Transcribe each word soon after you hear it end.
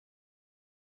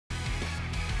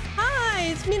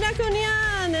it's Mineko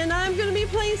Nyan, and I'm gonna be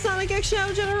playing Sonic X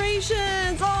Shadow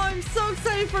Generations. Oh, I'm so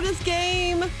excited for this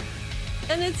game.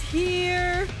 And it's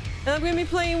here. And I'm gonna be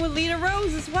playing with Lita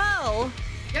Rose as well.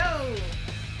 Yo!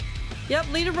 Yep,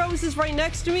 Lita Rose is right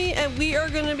next to me, and we are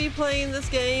gonna be playing this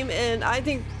game, and I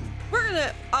think we're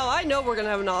gonna, I know we're gonna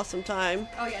have an awesome time.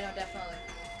 Oh yeah, no, definitely.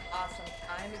 Awesome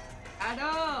time.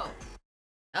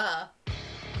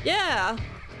 Yeah.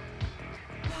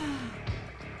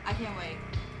 I can't wait.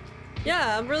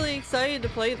 Yeah, I'm really excited to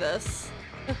play this.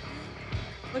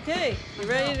 Okay, you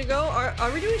ready to go?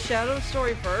 Are we doing Shadow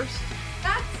Story first?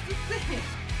 That's the thing.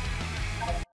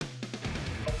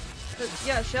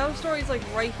 Yeah, Shadow Story is like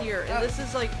right here, and this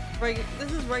is like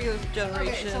this is regular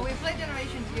Generation. Okay, so we played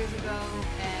Generations years ago,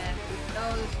 and we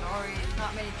know the story.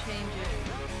 Not many changes.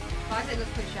 So I say let's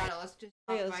play Shadow. Let's just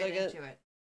hop right into it.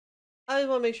 I just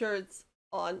want to make sure it's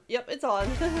on. Yep, it's on.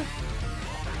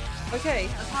 Okay.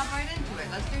 Let's hop right into it.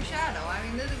 Let's do Shadow. I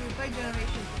mean, literally, we played Generations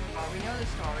before. We know the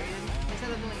story, and they said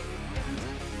there's only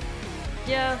differences.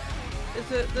 Yeah,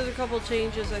 there's a couple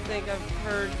changes I think I've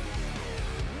heard.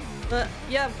 But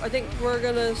yeah, I think we're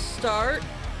gonna start.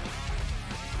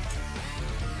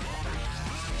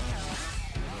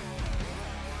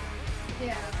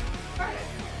 Yeah, start it.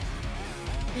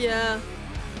 Yeah.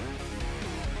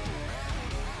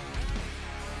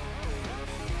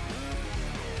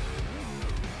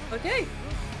 Okay.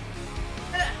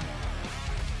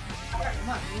 Alright, come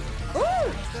on. Ooh!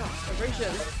 Let's go.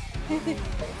 Vibration.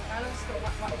 Shadow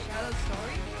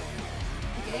Story?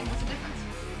 The game, what's the difference?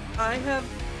 I have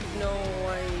no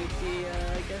idea,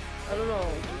 I guess. I don't know.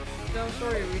 Shadow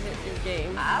Story, we hit your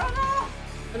game. I don't know!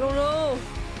 I don't know!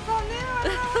 Oh no, I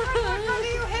don't know! Which one do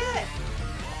you hit?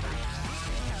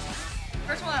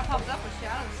 First one that popped up was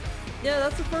Shadow Story. Yeah,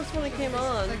 that's the first one that came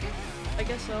on. Second? I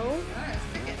guess so. Alright, let's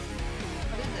pick it.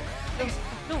 What is it? I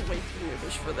feel way too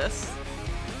nervous for this.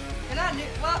 You're not new.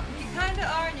 Well, you kinda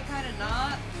are and you kinda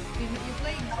not. You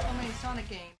played so many Sonic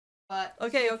games, but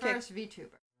okay. First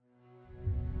Vtuber.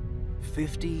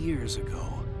 50 years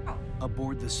ago,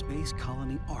 aboard the space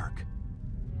colony Ark,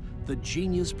 the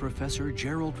genius Professor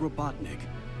Gerald Robotnik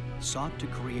sought to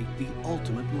create the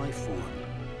ultimate life form.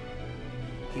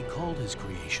 He called his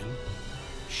creation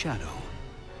Shadow.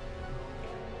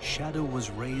 Shadow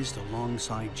was raised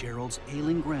alongside Gerald's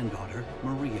ailing granddaughter,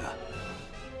 Maria.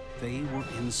 They were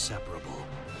inseparable.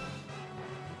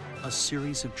 A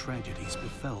series of tragedies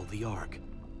befell the Ark.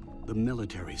 The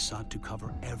military sought to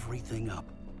cover everything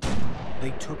up.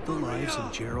 They took the lives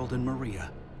of Gerald and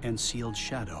Maria and sealed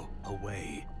Shadow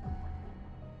away.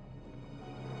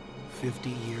 50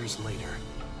 years later,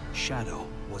 Shadow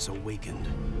was awakened.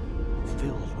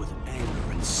 Filled with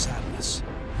anger and sadness,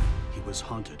 he was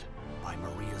haunted by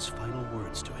Maria's final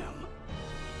words to him.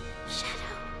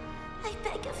 Shadow, I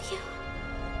beg of you,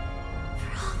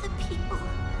 for all the people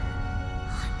on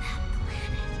that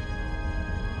planet.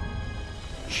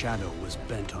 Shadow was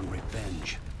bent on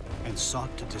revenge and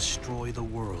sought to destroy the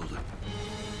world.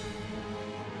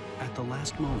 At the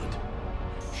last moment,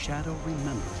 Shadow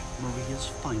remembered Maria's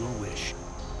final wish,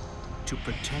 to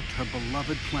protect her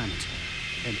beloved planet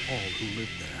and all who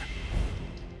lived there.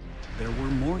 There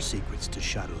were more secrets to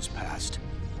Shadow's past.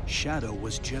 Shadow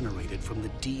was generated from the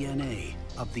DNA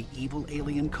of the evil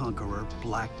alien conqueror,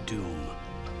 Black Doom.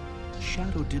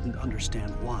 Shadow didn't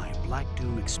understand why Black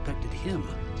Doom expected him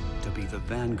to be the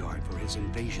vanguard for his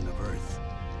invasion of Earth.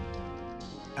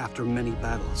 After many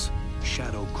battles,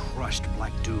 Shadow crushed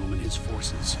Black Doom and his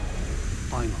forces,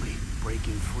 finally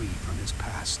breaking free from his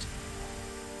past.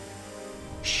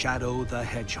 Shadow the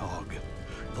Hedgehog,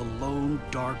 the lone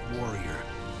dark warrior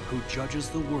who judges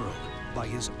the world by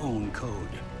his own code.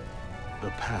 The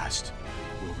past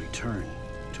will return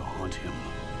to haunt him.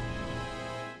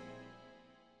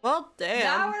 Well, damn.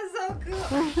 That was so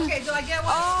cool. Okay, so I get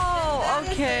what. Oh,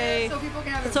 okay. So people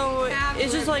can have a recap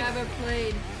it's just like never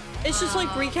played. It's just like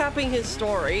recapping his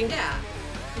story. Yeah,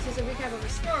 it's just a recap of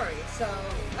his story. So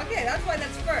okay, that's why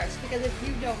that's first, because if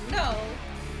you don't know,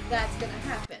 that's gonna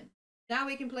happen. Now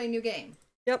we can play a new game.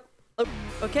 Yep.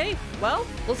 Okay, well,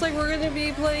 looks like we're gonna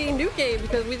be playing new game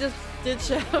because we just did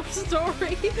Shadow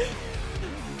Story.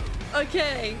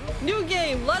 Okay, new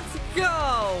game, let's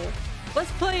go!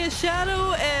 Let's play as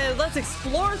Shadow and let's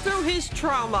explore through his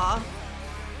trauma.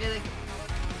 Really?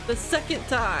 The second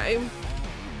time.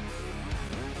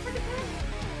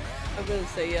 I'm gonna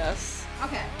say yes.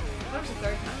 Okay, what was the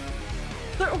third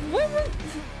time? What was...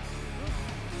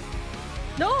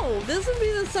 No, this would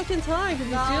be the second time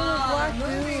because he's dealing with Black Doom. The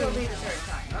movie will be the third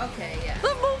time. Okay, yeah.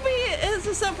 The movie is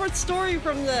a separate story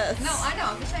from this. No, I know.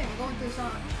 I'm just saying we're going through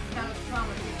Shadow's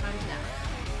trauma 3 times now.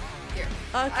 Here.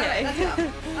 Okay. Alright, let's go.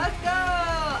 Let's go!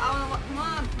 I wanna, come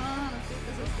on. Let's see if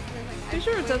this is like, Pretty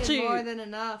sure it's actually more than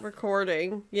enough.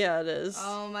 recording. Yeah, it is.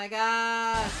 Oh my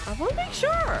gosh. I want to make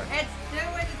sure. It's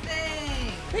doing the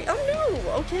thing. Hey, I'm new,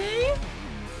 okay?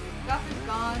 Stuff is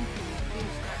gone. You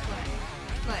start playing.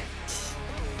 Play.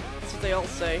 That's what they all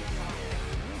say.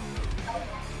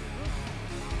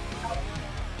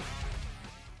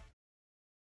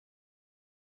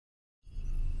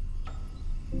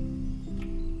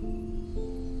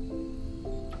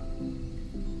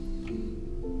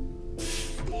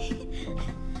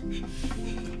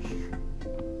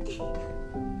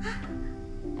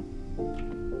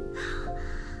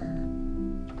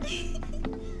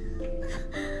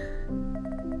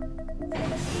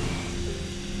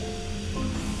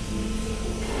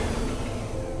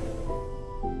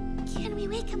 Can we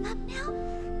wake him up now?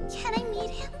 Can I meet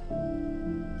him?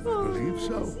 I believe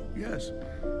so, yes.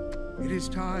 It is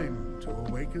time to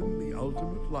awaken the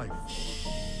ultimate life force.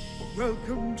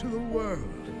 Welcome to the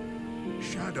world,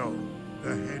 Shadow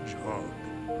the Hedgehog.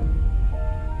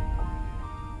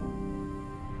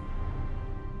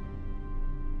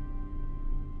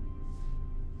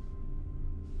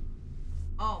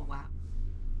 Oh, wow.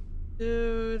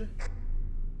 Dude.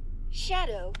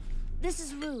 Shadow, this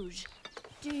is Rouge.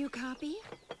 Do you copy?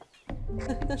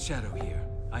 Shadow here.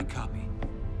 I copy.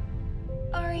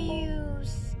 Are you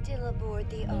still aboard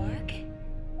the Ark?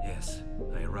 Yes,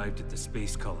 I arrived at the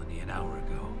space colony an hour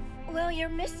ago. Well, you're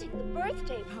missing the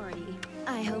birthday party.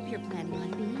 I hope you're planning on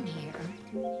being here.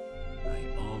 I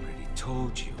already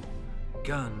told you.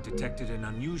 Gun detected an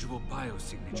unusual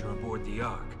biosignature aboard the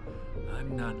Ark.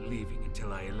 I'm not leaving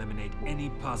until I eliminate any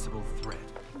possible threat.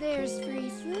 There's free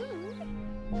food.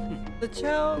 The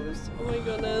chows. Oh my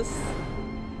goodness.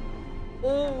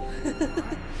 Oh.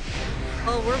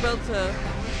 Oh, we're about to.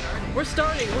 We're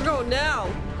starting. We're going now.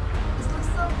 This looks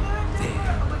so good.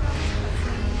 Oh my god.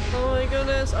 Oh my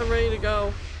goodness. I'm ready to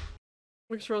go.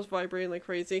 My control's vibrating like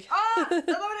crazy. Oh, the loading.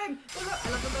 I love the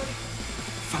loading.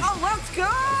 Oh, let's go! I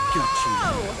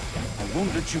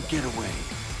won't let you get away.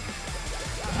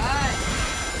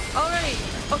 Alright.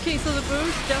 Okay, so the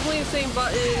boost, definitely the same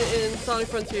button in Sonic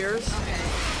Frontiers. Okay.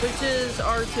 Which is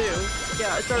R2.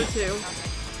 Yeah, it's R2.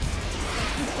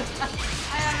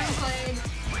 I haven't played.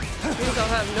 Means I'll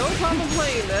have no problem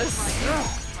playing this.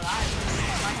 But I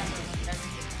have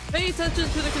everything. Pay attention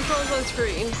to the controls on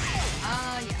screen. Yeah.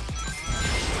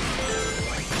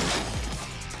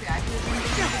 Yeah, I could have been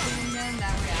doing then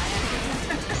that way I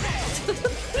have to.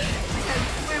 Because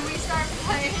when we start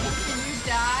playing and you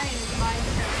die and it's my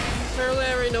turn. Apparently I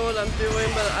already know what I'm doing,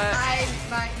 but I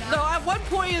might not. No, at one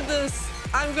point in this,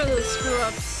 I'm gonna screw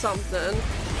up something.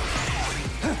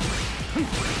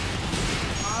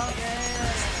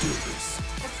 Let's do this.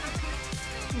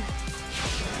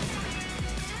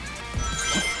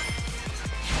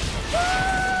 Woo!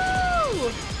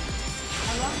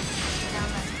 I love it.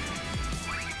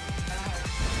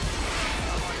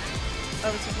 I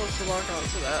was supposed to log on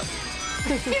to that.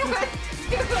 You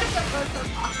were supposed to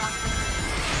talk on this.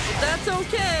 That's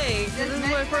okay, 'cause this is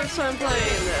my first time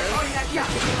playing this. Oh, yeah,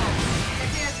 chaos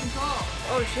control.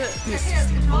 Oh shit. This Chaos is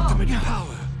the control. ultimate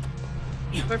power.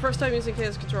 My first time using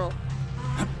chaos control.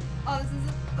 Oh, this is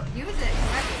use it.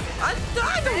 I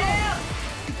don't know.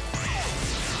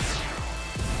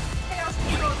 Chaos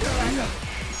control correct.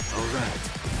 Alright.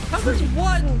 How does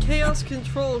one chaos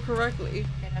control correctly?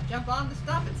 Okay, now jump on the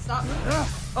stuff and stop moving.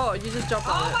 Oh, you just jump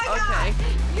on Oh it. my Okay. god!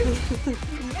 You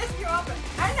missed your open.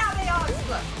 And now they all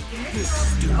explode. You missed This your is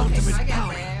the open. Okay, ultimate so I get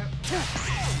power. there.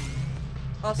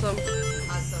 Awesome.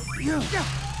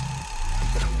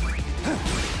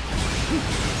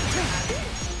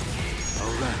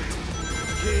 Alright.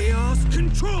 Chaos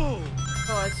control!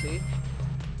 Oh, I see.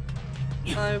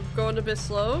 I'm going a bit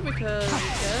slow because,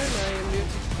 again, I am new to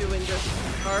doing this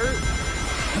part.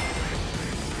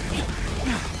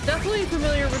 Definitely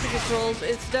familiar with the controls.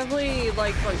 It's definitely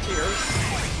like Frontiers.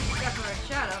 Except for a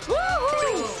shadow.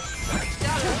 Woohoo!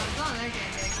 Shadow was on that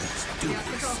game. Chaos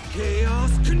control.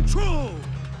 Chaos control!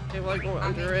 Okay, well, I go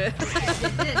under it. You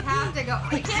didn't have to go.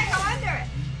 You can't go under it.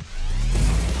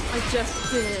 I just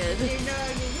did. You know,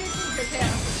 you're using your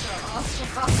chaos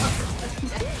control.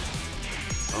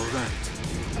 Alright.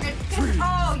 Okay.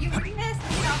 Oh, you missed the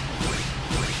chaos control.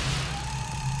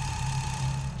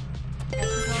 Chaos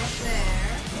control up there.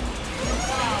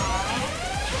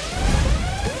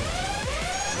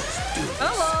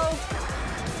 Hello!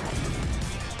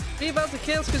 Be about the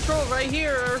chaos control right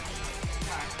here.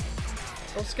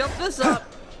 We'll scuff this up.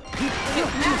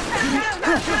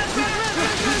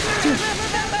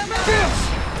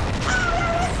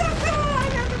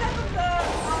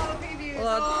 Hold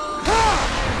on.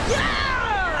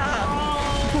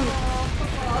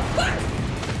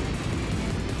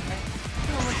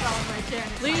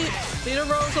 Lita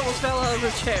Rose almost fell out of her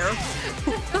chair. In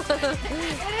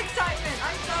excitement.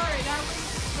 I'm sorry. That was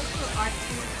so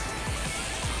artsy.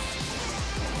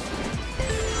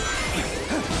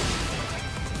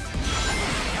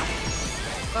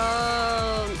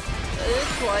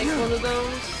 It's like one of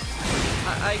those.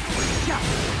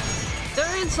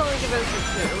 They're in Sonic Adventure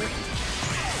 2.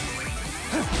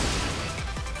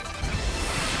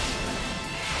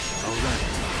 Alright.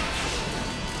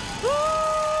 Woo!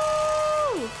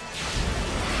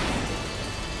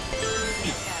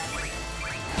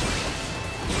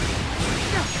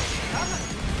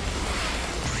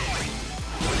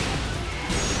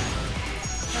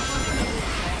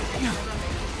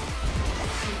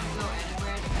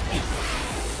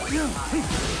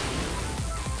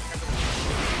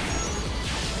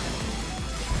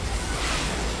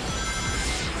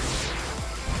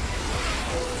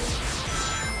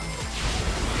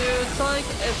 Dude, Sonic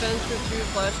Adventure 2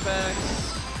 flashbacks.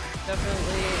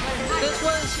 Definitely. This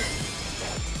was...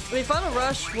 I mean, Final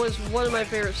Rush was one of my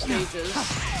favorite stages.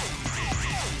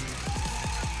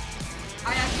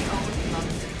 I actually always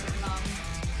loved it.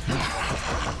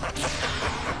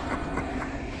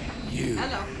 You.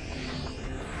 Hello.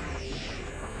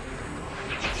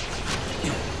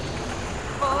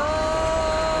 Oh!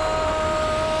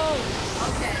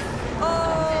 Okay.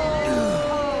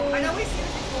 Oh! I know we've seen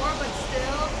it before, but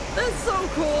still. That's so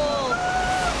cool!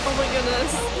 Oh my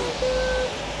goodness.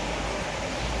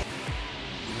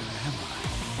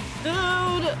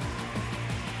 Dude!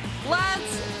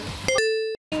 Let's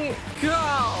go!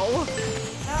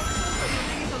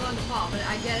 But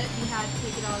I get it, you had to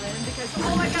take it all in because,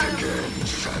 oh my god! Again,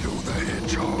 Shadow the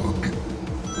Hedgehog.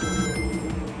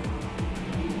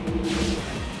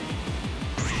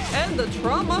 And the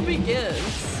trauma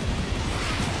begins.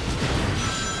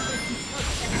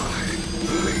 My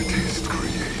latest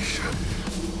creation.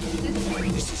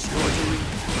 This is your doing.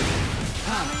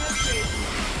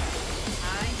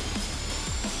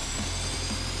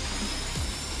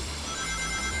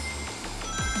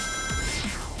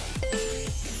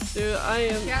 Dude, I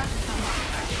am... Yeah.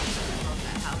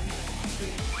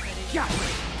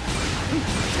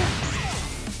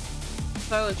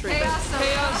 Silent treatment.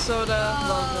 Chaos Soda.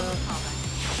 Love that.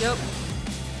 Yep.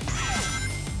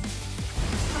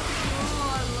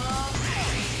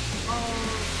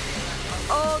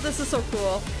 Oh, this is so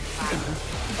cool.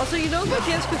 Also, you know my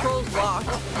dance control is locked.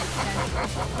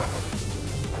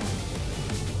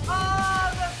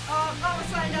 Oh,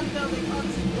 sliding down the building. Oh,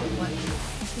 this is a good one.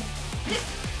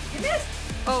 You missed!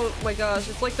 Oh my gosh,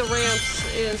 it's like the ramps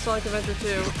in Sonic Adventure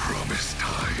 2. The promised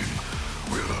time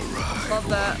will arrive. Love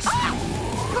that.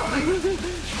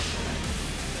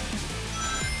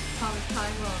 Promised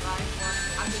time will arrive.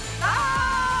 I'm just...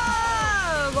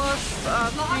 Ah! Lost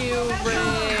a few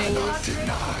rings.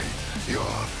 Deny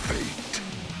your fate.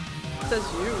 Says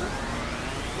you.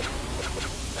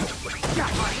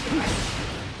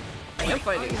 I am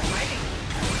fighting.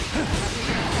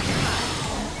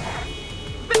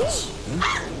 Bitch!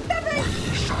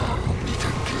 We shall meet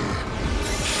again.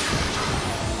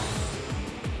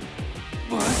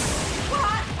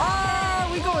 Oh,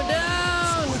 we going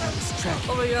down!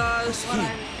 Oh my gosh. I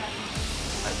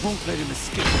won't let him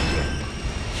escape again.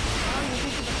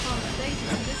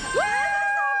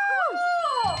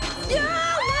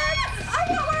 Yeah, let's! I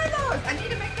want one of those! I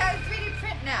need to make that 3D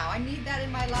print now. I need that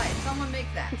in my life. Someone make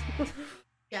that.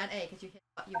 Yeah, an A, because you hit.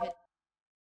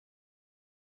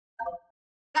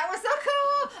 That was so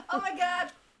cool! Oh my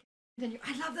god! Continue.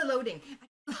 I love the loading.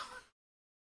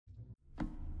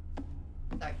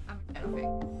 Sorry, I'm a shadow fake.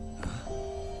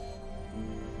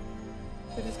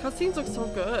 Dude, these cutscenes look so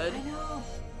good. I know.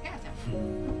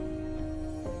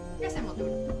 Chaos Emerald will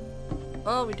do it.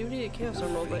 Oh, we do need a Chaos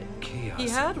Emerald, but Chaos he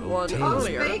had one Tails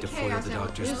earlier. back to foil the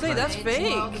doctor's You say that's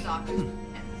plan. fake.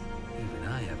 Even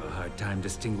I have a hard time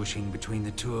distinguishing between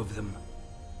the two of them.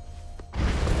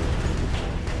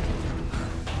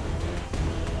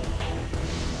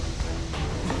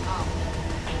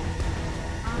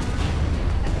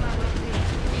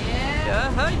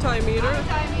 Yeah, hi, Time Eater.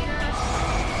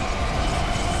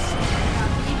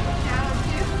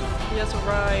 He has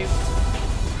arrived.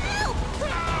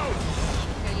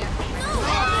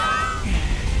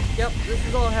 Yep, this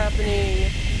is all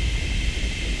happening.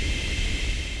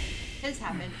 It's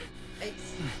happened.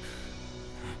 It's...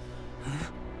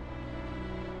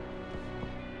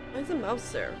 Why is the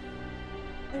mouse there?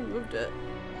 I moved it.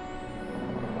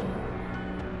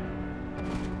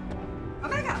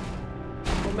 Omega!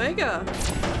 Omega!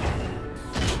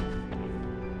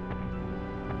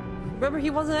 Remember, he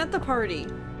wasn't at the party.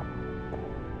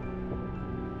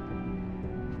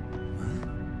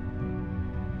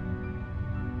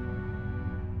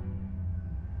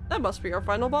 That must be our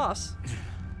final boss.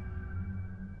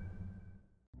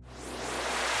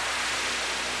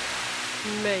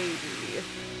 Maybe.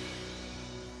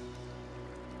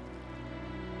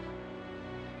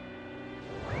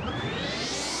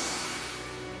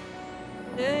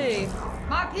 Hey.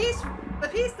 My piece, the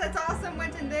piece that's awesome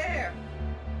went in there.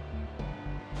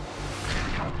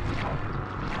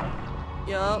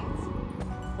 Yup.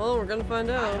 Well, we're gonna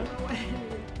find I out. don't know what it is.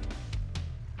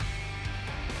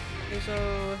 Okay, so...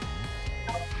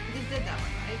 We just did that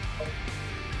one, right?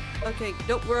 Okay,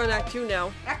 nope, we're on Act 2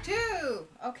 now. Act 2!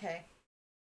 Okay.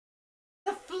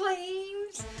 The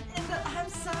flames and the... I'm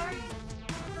sorry.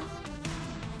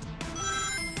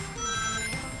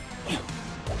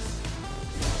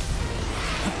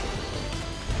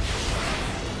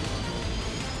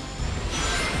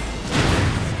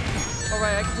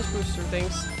 Alright, I can just boost through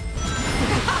things.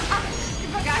 You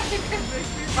forgot you could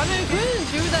boost your... I mean, we didn't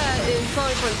do that in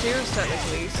Sonic Frontiers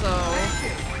technically, so...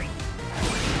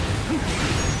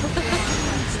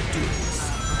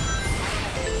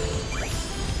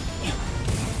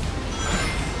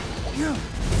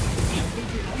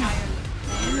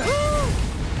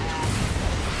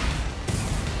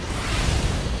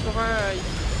 So far, I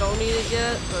don't need it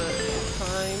yet, but it's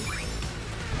fine.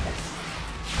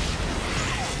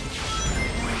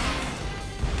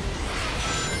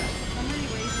 How many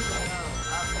ways do I go?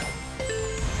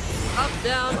 Up,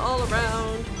 down, all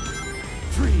around.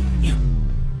 3.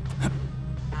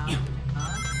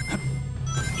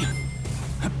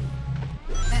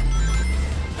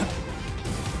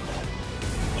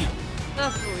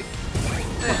 That's what we...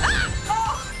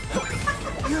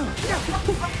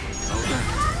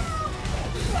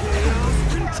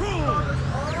 Control!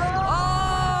 Oh!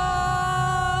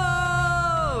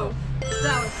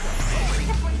 That was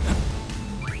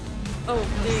good. Oh,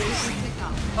 these.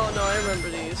 Oh no, I remember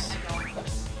these.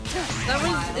 That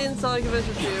was in Sonic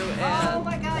Adventure 2, Oh and...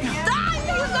 my god, yes!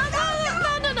 No!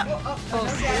 Oh,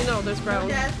 you know, there's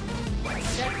ground.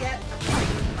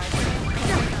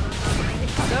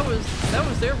 That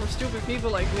was there for stupid people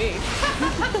like me.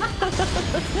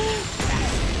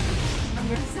 I'm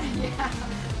gonna say yeah.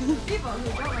 People who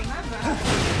don't remember.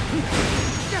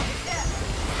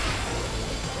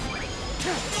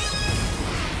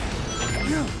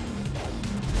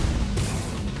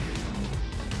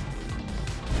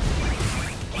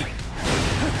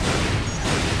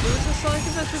 It was a Sonic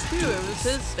Adventure 2, it was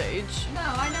his stage. No, I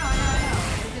know.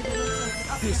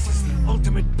 This is the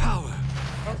ultimate power.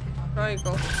 Oh,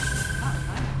 triangle.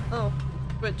 Oh,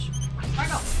 switch.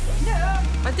 Triangle. No.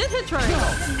 I did hit triangle!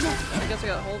 I guess I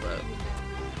gotta hold it.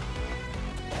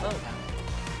 Oh.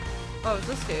 Oh, is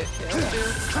this Chaos Spear?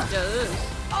 Yeah, it is.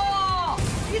 Oh!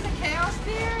 He's a Chaos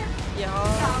Spear? Yeah.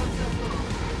 That was so cool.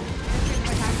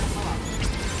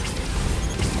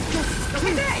 Look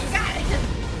at that! You got it!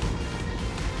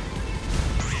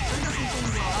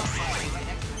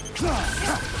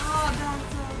 Oh, that's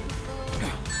so cool.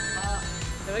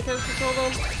 Can I Chaos Control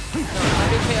them? No. I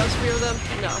can Chaos Spear them?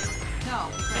 No. No,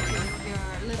 because you're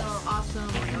little awesome.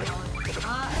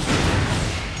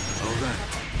 Alright.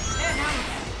 Yeah, now you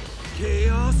can.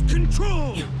 Chaos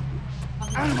control!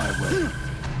 Out of my way!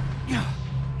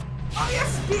 Oh, your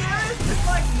spear is just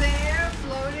like there,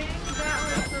 floating. That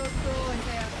was so cool and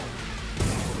chaotic.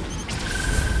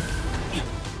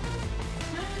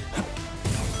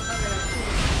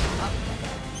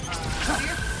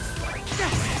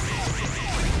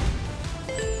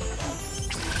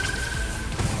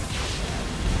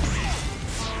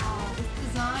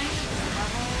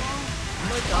 Oh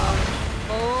my god.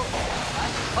 Oh.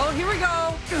 Oh, here we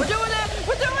go! We're doing it!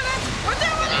 We're doing it! We're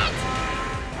doing it!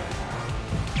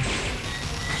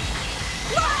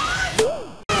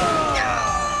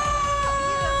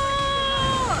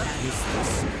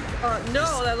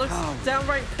 No, that looks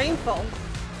downright painful.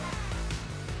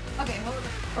 Okay, hold it.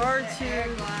 R2. Air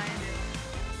glide.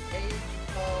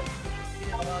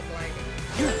 Log gliding.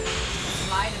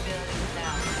 Glide ability is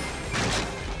down.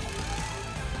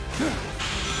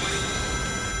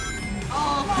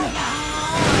 Oh my god!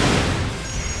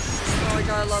 Oh my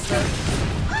god, I love this.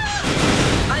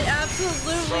 I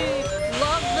absolutely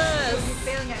love this! You're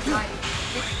failing at gliding.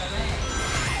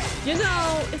 You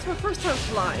know, it's my first time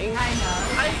flying. I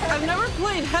know. I've never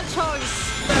played hedgehogs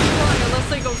that fly unless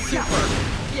they go super.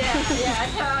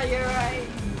 Yeah, you're right.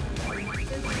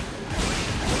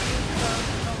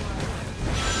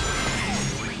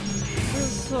 This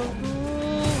is so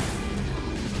cool.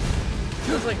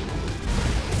 It's like...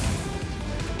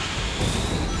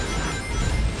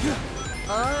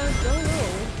 I don't know.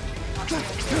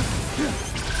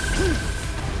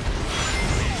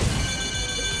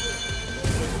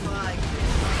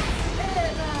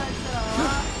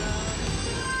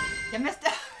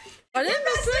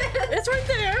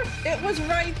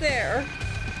 there.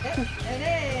 An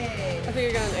A. I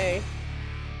think I got an A.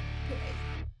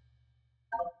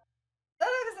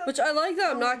 Which I like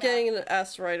that I'm not getting an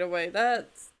S right away.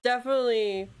 That's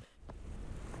definitely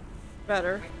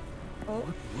better. Oh.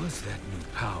 What was that new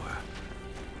power?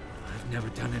 I've never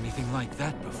done anything like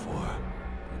that before.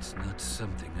 It's not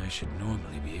something I should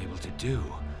normally be able to do,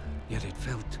 yet it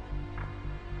felt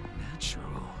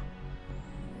natural.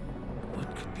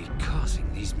 What could be causing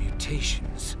these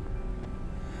mutations?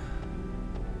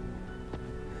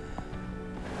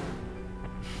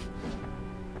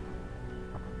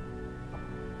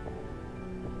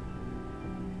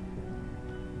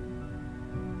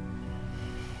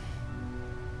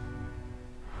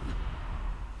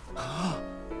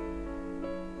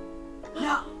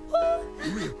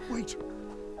 Wait.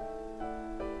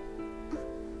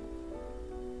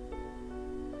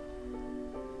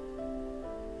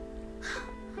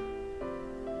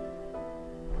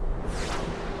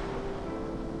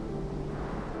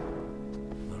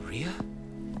 Maria?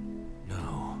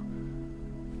 No.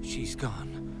 She's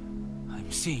gone.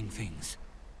 I'm seeing things.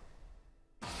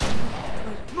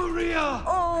 Maria!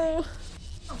 Oh!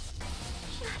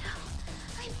 Shadow,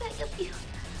 I beg of you.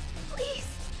 Please,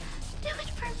 do it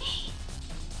for me.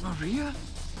 Maria?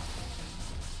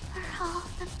 For all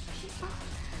the people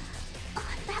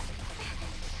on that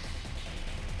planet.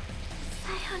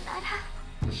 Sayonara,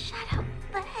 Shadow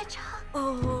the Hedgehog.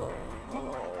 Oh.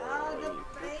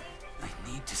 I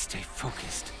need to stay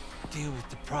focused. Deal with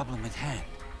the problem at hand,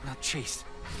 not chase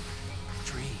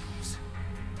dreams.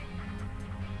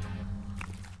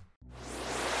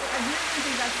 I didn't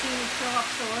think that scene would show up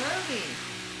so early.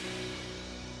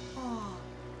 Oh.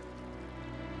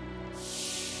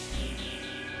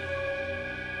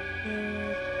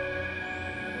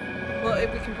 Well,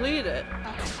 if we complete it.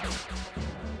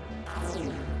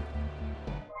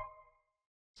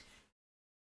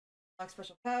 Lock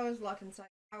special powers, lock inside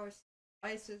powers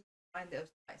devices, find those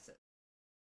devices.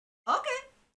 Okay.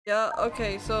 Yeah,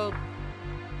 okay, so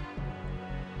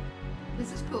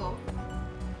This is cool.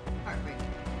 Heartbreaking.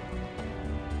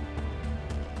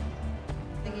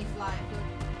 Thingy fly.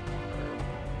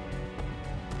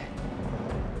 Okay.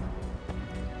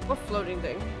 what floating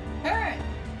thing? Turn!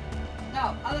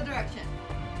 No, other direction.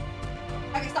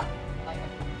 Okay, stop.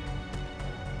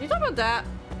 You talking about that?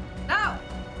 No!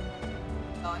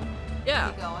 Going. Yeah.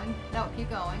 Keep going. No, keep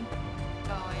going.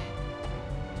 Going.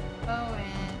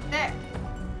 Going. There!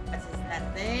 This is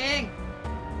that thing!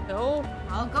 No.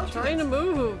 I'll go to Trying it. to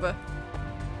move.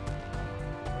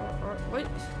 Wait.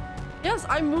 Yes,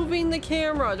 I'm moving the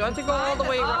camera. Do I have to go all the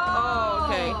way around? Oh,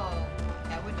 okay.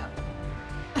 Yeah, we're done.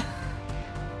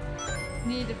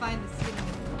 Need to find the skin.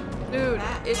 Dude,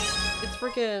 Back. it's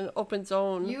freaking open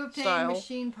zone You obtain style.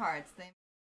 machine parts.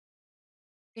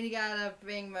 We gotta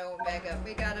bring Omega.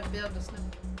 We gotta build a snow.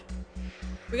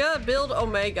 We gotta build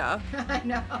Omega. I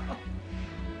know.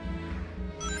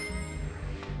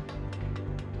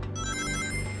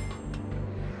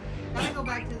 Gotta go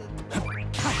back to the.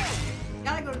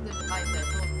 Gotta go to the device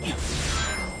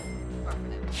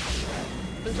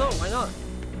Open zone, why not?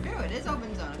 True, it is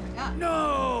open zone. I forgot.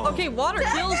 No! Okay, water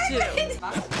kills you.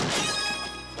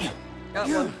 Got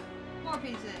one. More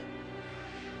pieces.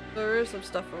 There is some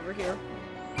stuff over here.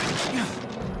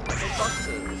 The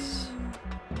boxes.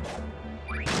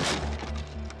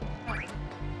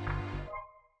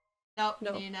 Nope,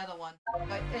 No. need another one.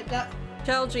 But that.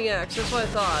 Challenging X, that's what I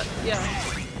thought. Yeah.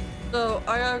 So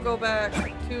I gotta go back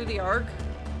to the Ark.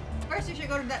 First, you should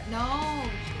go to that. No,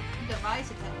 the device.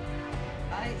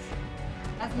 Device.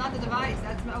 That's not the device.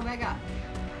 That's Omega.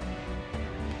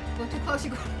 Go too close,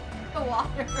 you go to the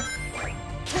water.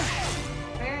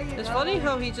 There you It's go. funny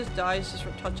how he just dies just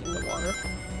from touching the water.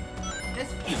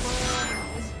 This world,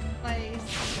 this place.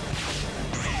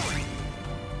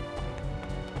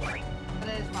 But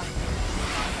it is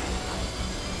funny.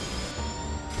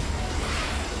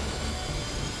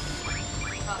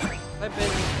 I've been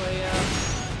this way,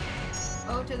 yeah.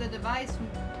 Go to the device.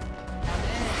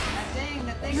 That thing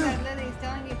that Lily's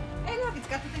telling you. Hey, look, it's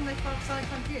got the thing like Sonic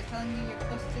Frontier. It's telling you you're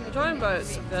close to the. I'm talking about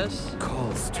thing. this.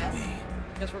 Calls to Yes. me.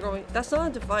 Guess we're going. That's not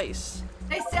a device.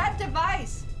 They said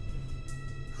device.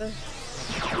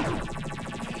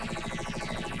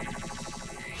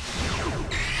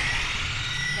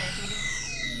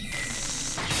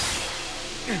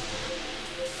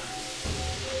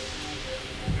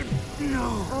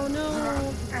 No! Oh no!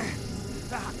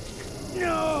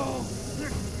 No!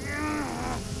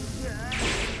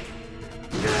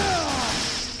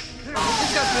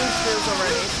 Just got boosters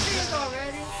already.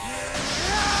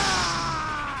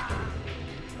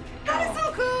 That is so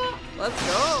cool. Let's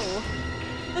go.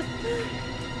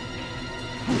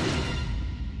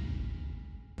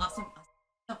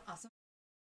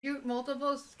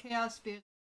 multiple chaos spears.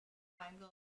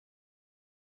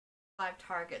 5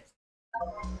 targets.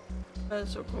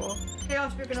 That's so cool.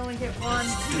 Chaos spear can only hit 1.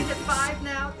 You can hit 5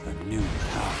 now. A new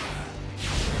power.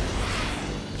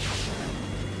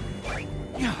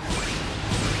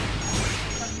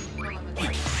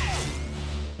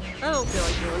 I don't feel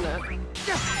like doing that.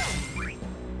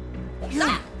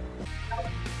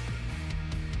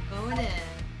 Going in.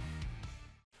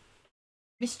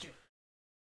 Mystery.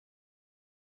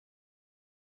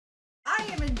 I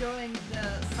am enjoying the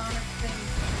Sonic things.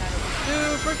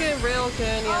 Dude, freaking Rail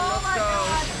Canyon, Oh let's my go.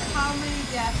 god, how many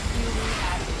deaths do we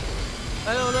have?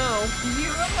 I don't know. Do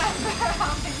you remember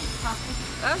how many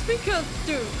times? That's because,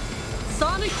 dude,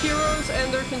 Sonic Heroes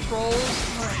and their controls,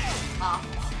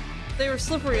 Awful. they were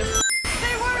slippery as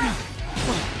They were! Oh,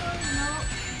 no.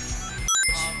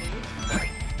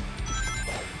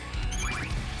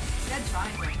 Dead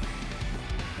triangle.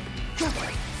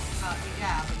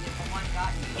 Yeah, but the one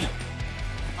got you.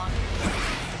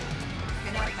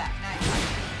 Okay, now it's back.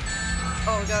 Nice.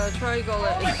 oh god, try to go Oh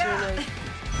that my as soon God. as.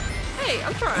 Hey,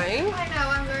 I'm trying. I know,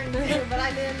 I'm learning too, but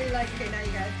I literally like, okay, now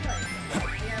you gotta try.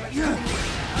 Yeah, like, Yeah.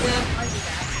 I'll do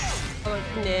that. I'm like,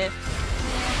 nah.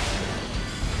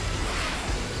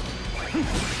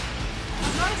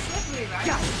 I'm not slippery, right?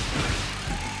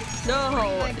 No,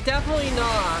 definitely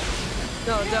not.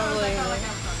 No, Yeah, definitely. like,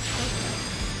 not.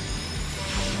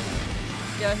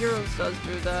 Yeah, Heroes does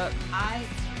do that.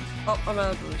 Oh, I'm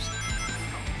out of boost.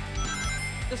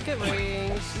 Just get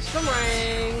rings. Just some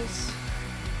rings.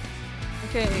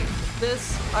 Okay,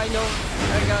 this, I know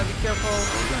I gotta be careful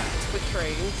with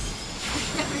trains.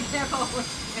 Be careful with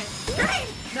train!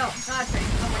 No, not train.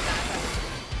 Oh my god.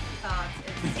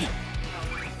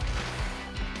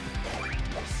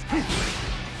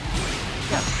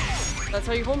 That's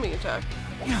how you homing attack.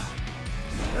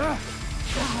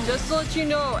 Just to let you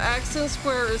know, X and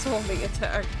Square is homing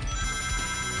attack.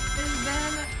 And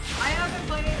then, I haven't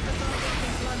played the Sonic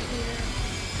since last year.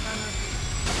 I'm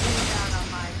really down on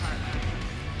my partner.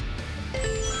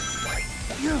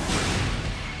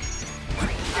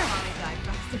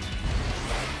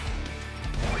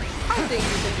 I think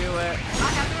you can do it.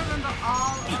 I have to remember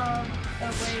all of the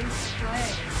ways to play.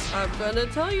 I'm gonna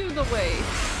tell you the ways.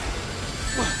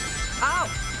 Ow!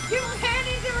 You can't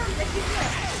even remember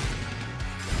it.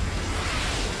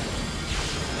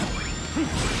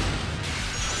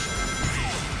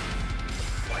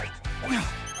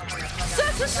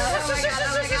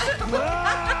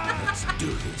 Let's do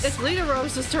this. It's Lita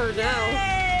Rose's turn now.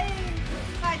 Yay!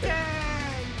 My turn!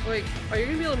 Wait, are you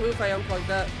gonna be able to move if I unplug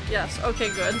that? Yes, okay,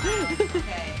 good.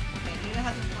 Okay, Lita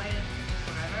hasn't played it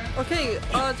forever. Okay,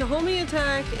 to homing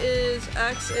attack is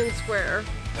X and Square.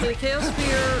 The Chaos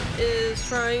Sphere is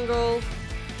triangle,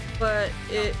 but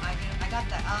it... I got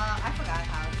that. I forgot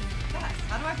how to do that.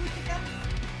 How do I boost again?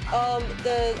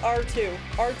 the R2.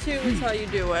 R2 is how you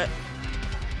do it.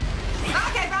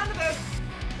 Okay, found the boost!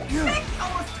 Six!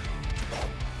 Almost!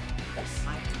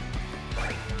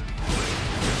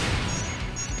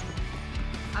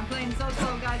 I'm playing so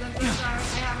slow, guys. I'm so sorry.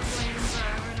 I haven't played in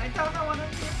forever, and I don't know what I'm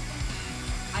doing.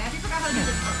 I actually forgot how to do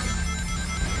this.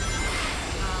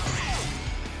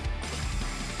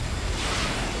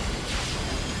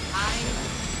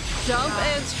 Jump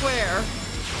and square.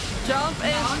 Jump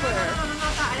and square. No,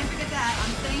 not that. I didn't forget that.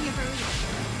 I'm staying here for a reason.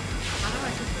 How do I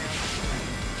switch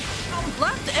rails?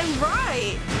 Left and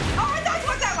right. Oh, it does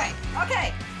work that way.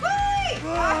 Okay. Whee!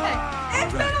 Okay.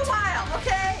 It's been a while,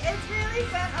 okay? It's really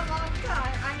been a long time.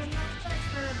 I am not an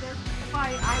expert at this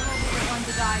fight. I will be the one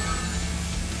to die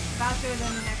faster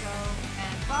than Mineko,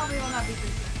 and probably will not be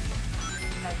too soon.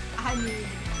 But I need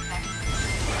next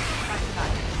to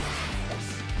die.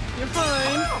 You're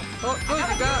fine. Oh, good,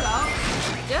 you got it.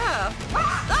 Yeah.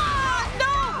 Ah,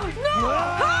 no! No!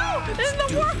 How in the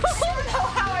world? I don't know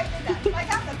how I did that. I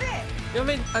got the bit. I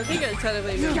mean, I think I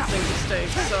technically made the same mistake,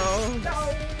 so... No!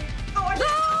 Oh, I No!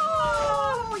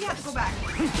 Oh, you have to go back.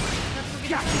 You have to go get the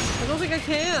thing. I don't think I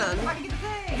can. If I can get the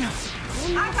thing.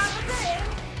 I got the thing,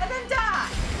 and then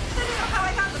die. I don't know how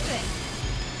I got the thing.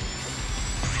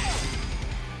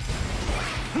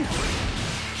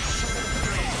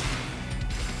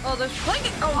 Oh, there's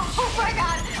blanket. Oh, Oh my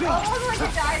god! Almost like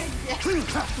it died again.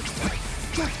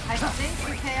 I think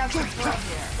the chaos is still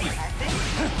here. I think.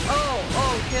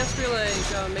 oh, Chaos Relay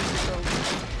makes it go.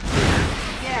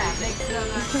 Yeah, makes it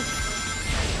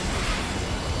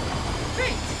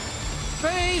Great!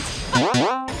 Great!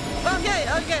 Okay,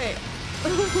 okay.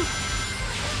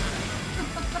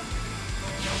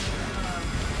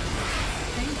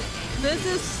 This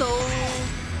is so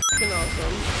f***ing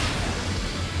awesome.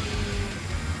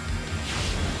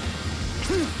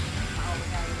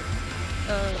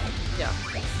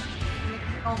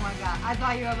 Oh my god, I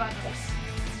thought you were about to...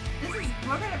 This is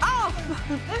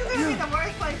gonna be the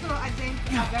worst playthrough I think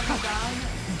I've ever done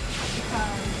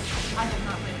because I have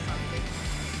not played this on the game.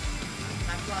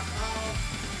 I've lost all...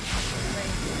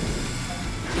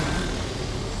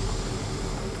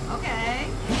 Okay.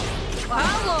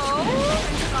 Hello!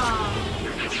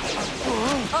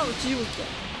 Oh, gee.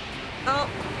 Oh,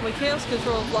 my chaos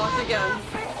control blocked again.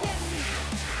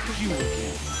 You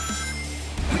again.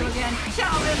 So again,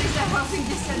 Shadow really said helping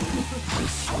just said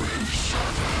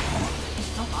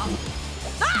no problem.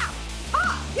 Ah!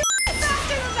 Ah! You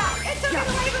faster than that! It took it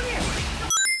away from you!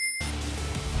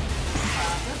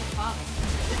 There's a problem.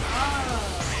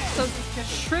 Some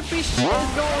trippy shit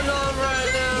is going on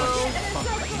right now.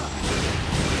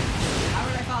 How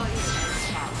would I follow you?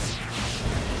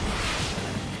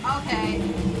 Okay.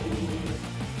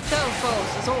 Shadow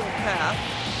follows his own path.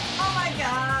 Oh my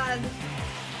god!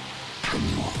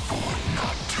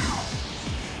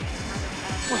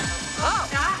 Oh!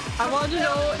 I wanted to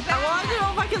know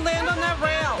if I can land on that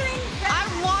rail. I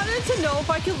wanted to know if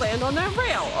I could land on that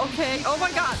rail. Okay. Oh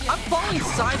my god, I'm falling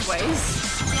sideways.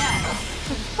 Yeah.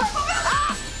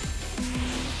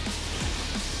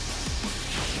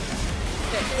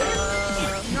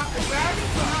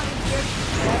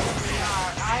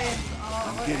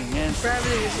 I'm getting answers.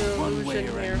 Gravity is an one way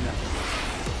illusion or here. another.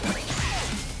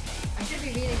 I should be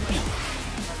meeting with him,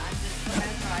 but I'm just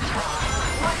gonna try.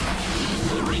 What?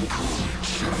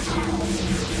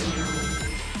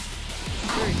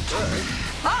 Very good.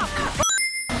 Ah!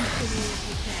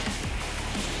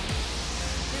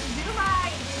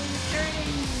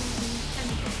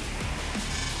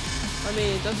 I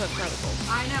mean, it does have tentacles.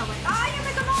 I know, but you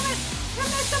missed a moment! You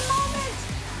missed a moment!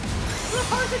 You're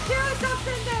supposed to do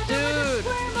something there! Dude,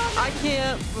 I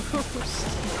can't boost.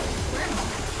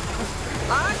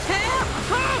 I can't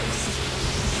boost!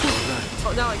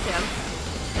 Oh, now I can.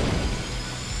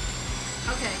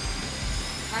 Okay.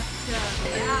 Back to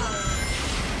reality.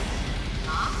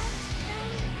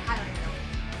 I don't know.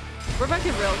 We're back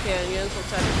in Rail Canyon, so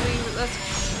technically that's...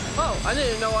 Oh, I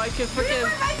didn't know I could freaking...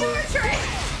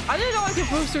 I didn't know I could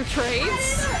boost her trades.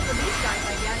 These guys,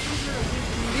 I guess.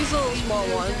 These little small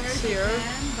ones here.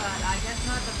 But I guess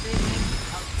not the big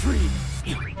Freeze!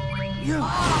 Yeah.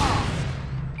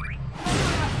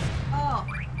 Oh,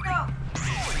 no.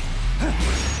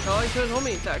 Oh, I couldn't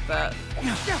homie attack that.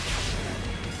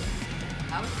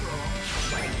 That was cool.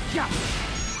 Yeah.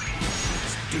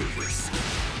 Let's do this.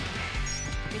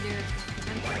 Hey, dude.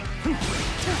 And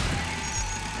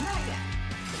then again.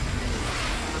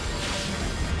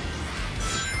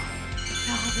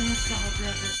 Oh, the nostalgia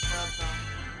of this club, though.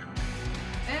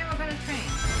 And we're gonna train.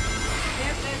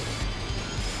 There's...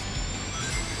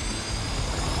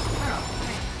 Girl,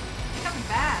 train. You're coming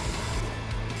fast.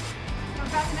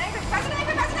 Coming fast and angry. Fast and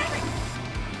angry, fast and angry!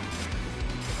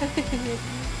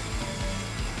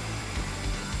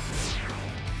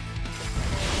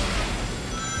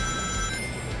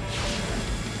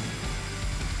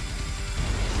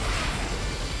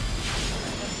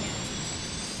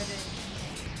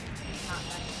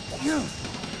 Yeah.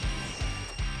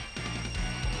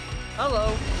 Hello.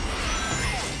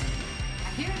 I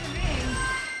hear the ring.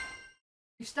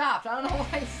 You stopped. I don't know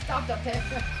why you stopped up there.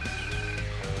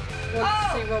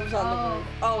 Let's see what was on the roof.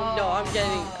 Oh, no, I'm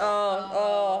getting...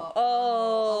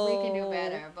 We can do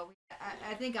better, but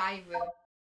I think I will.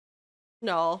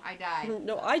 No. I died.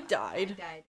 No, I died. I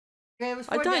died. Okay, it was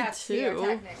I 4 died deaths here, too.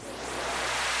 technically.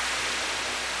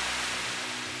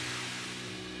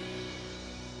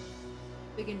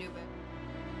 We can do better.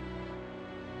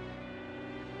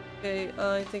 Okay,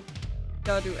 I think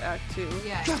gotta do Act 2.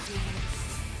 Yeah.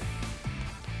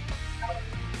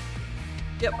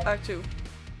 Yep, Act 2.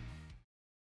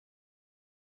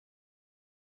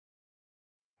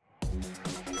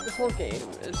 This whole game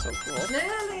is so cool.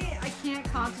 Literally, I can't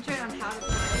concentrate on how to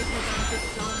play because I'm just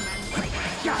so mentally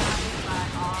by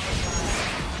all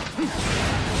the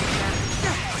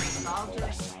nostalgia.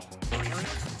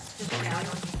 Just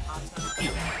shadow. Awesome.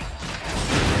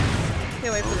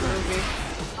 Can't wait for the movie.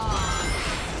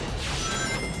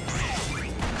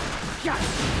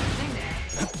 Thing there.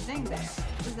 Thing there.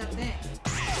 What's that thing?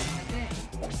 That thing.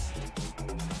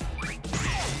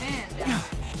 And down.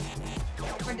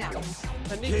 Or down.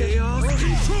 Chaos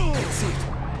control!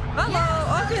 Hello!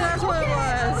 Okay, that's what it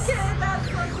was! Okay, that's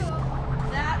so cool.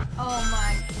 That, oh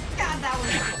my god, that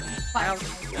was cool. Fire.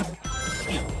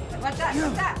 What's that?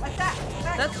 What's that? What's that?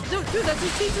 That's, dude, that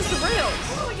just teaches the rails!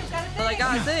 Oh, you got a thing! But I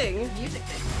got a thing. Music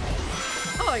thing.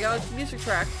 Oh, I got a music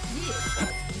track. Yeah.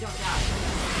 You don't die.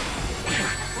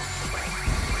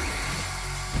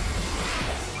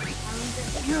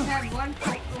 You have one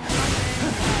thing.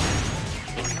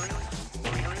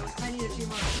 I need a few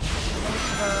more.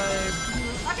 Okay.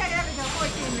 Okay, there we go. 14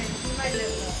 minutes. We might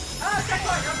live though. Oh,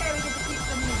 checkpoint. Okay, we get to keep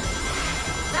the music.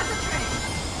 That's a train.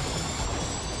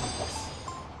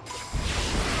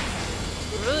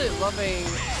 I'm really loving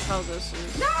how this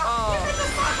is. No! You missed the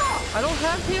sparkle! I don't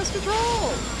have PS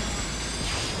control!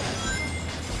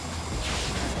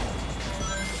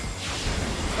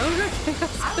 I don't have PS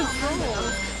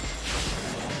control.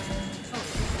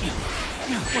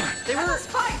 They were.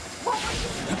 Spike! What were you?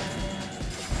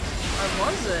 I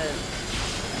wasn't.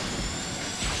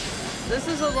 This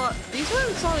is a lot. These were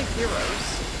in Sonic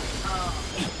Heroes.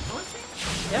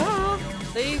 Yeah,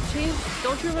 they changed.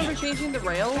 Don't you remember changing the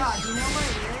rails? God, you know what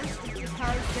it is? It's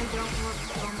because they don't look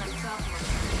so messed up.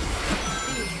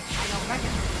 I don't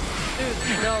recognize. Dude,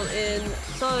 no, in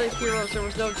Sonic Heroes there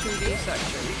was no 2D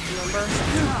section, remember?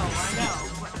 No, I know.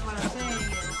 What I'm saying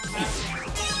is,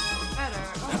 better.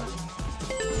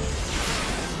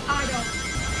 I don't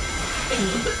recognize.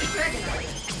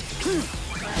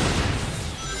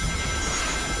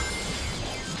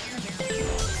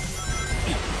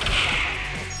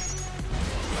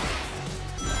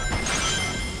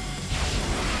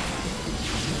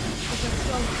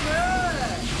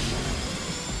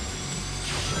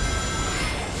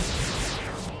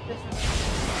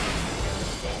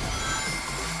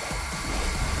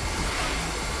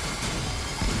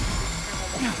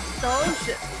 Oh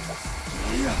shit.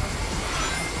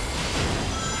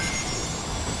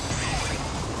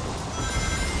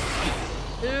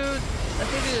 Dude, I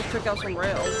think they just took out some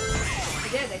rails. They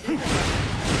did.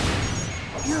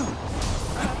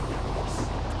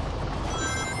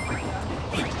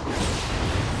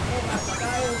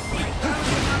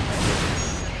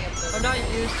 I'm not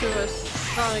used to a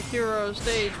Sonic Hero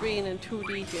stage being in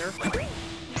 2D here.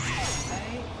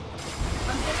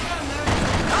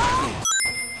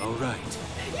 All right.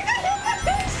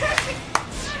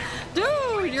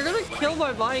 Dude, you're gonna kill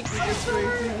my mic with your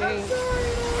screaming.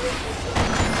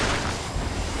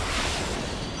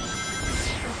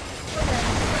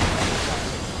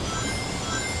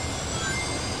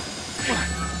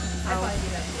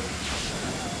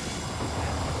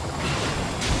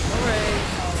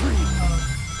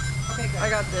 I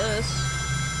got this.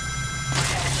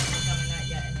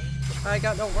 I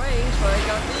got no range, but I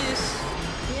got this.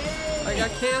 Yay. I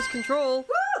got chaos control.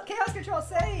 Woo! Chaos control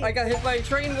save! I got hit by a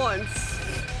train once.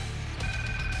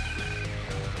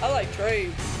 I like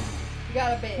trains. You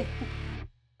got a big.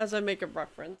 As I make a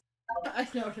reference. I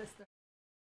noticed that.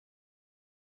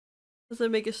 As I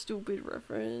make a stupid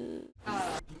reference.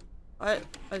 I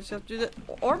just have to do that.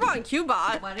 Orbot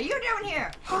Cubot! What are you doing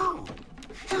here? Oh,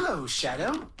 hello,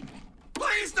 Shadow.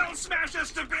 Please don't smash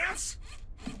us to bits!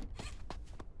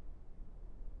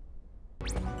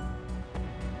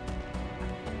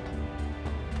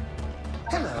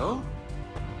 Hello.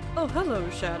 Oh, hello,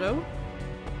 Shadow.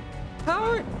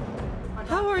 How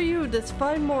are you this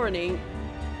fine morning?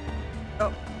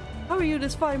 Oh, how are you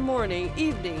this fine morning,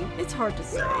 evening? It's hard to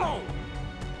say.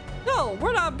 No,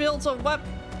 we're not built a weapon.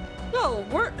 No,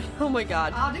 we're. Oh my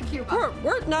God. I'll do Cubot.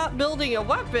 We're not building a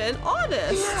weapon.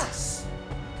 Honest. Yes.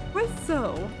 Why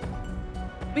so?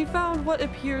 We found what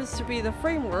appears to be the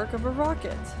framework of a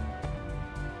rocket.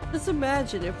 Just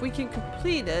imagine if we can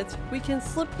complete it, we can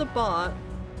slip the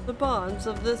bonds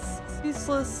of this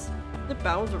ceaseless. The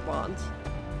bounds or bonds?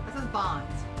 This is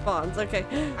bonds. Bonds. Okay.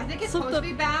 I think it's Slip supposed to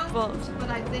be bound, bonds. but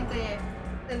I think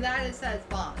and that it says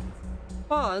bonds.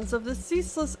 Bonds of the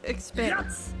ceaseless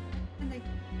expanse.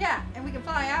 Yeah, and we can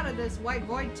fly out of this white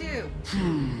void too.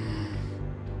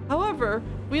 However,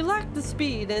 we lack the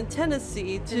speed and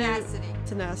tenacity.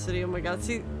 Oh my God.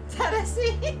 See.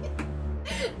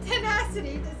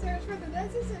 Tenacity to search for the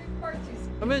necessary parts.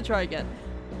 I'm gonna try again.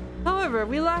 However,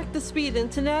 we lack the speed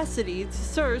and tenacity to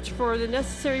search for the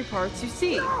necessary parts you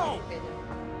see. No!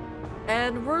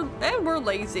 And we're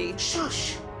lazy.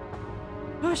 Shush.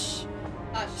 Hush.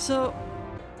 Hush.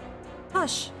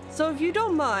 Hush. So if you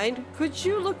don't mind, could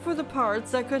you look for the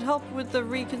parts that could help with the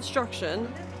reconstruction?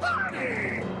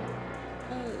 Alright.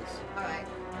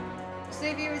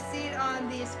 Save your seat on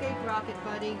the escape rocket,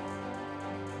 buddy.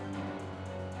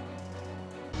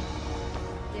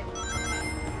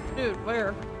 Dude,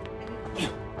 where?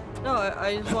 No,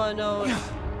 I just want to know,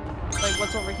 like,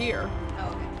 what's over here. Oh,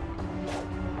 okay.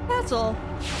 That's all.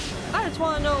 I just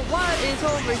want to know what is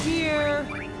over here.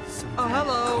 Oh,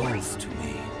 hello. Calls to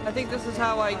me. I think this is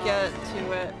how I get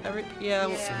to it. Yeah.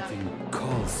 Something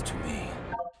calls to me.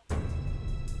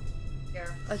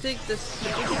 Here. I think this.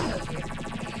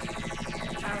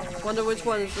 Wonder which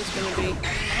one is this gonna be.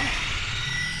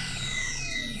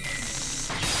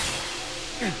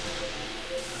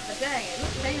 But dang, it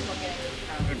looks painful getting this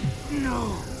power.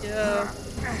 No. Yeah.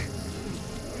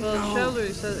 Well, Shadow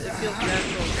says it feels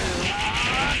natural too.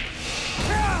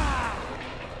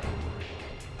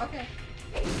 Okay.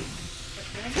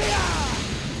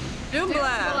 Doom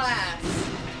Blast!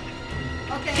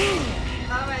 Okay.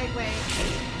 Alright, wait.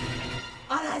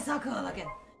 Oh, that's so cool looking.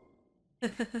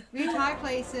 Retire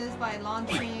places by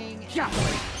launching.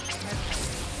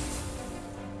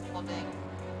 Holding.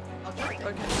 Okay.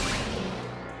 Okay.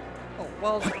 Oh,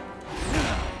 well.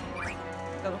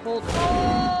 Gotta hold it.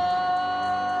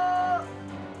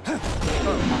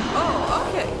 Oh,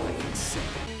 okay.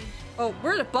 Oh,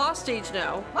 we're at a boss stage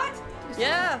now. What?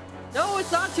 Yeah. No,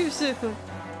 it's not too soon. Oh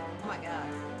my god.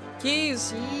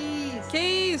 Keys. Keys.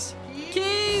 Keys.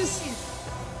 Keys.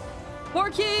 More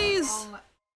keys.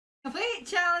 Complete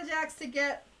challenge acts to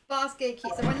get boss gate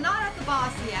keys. So we're not at the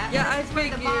boss yet. Yeah, I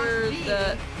figured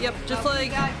that. Yep, just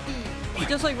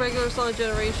like regular Sonic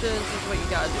Generations, this is what you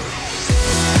gotta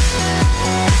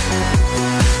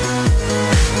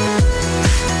do.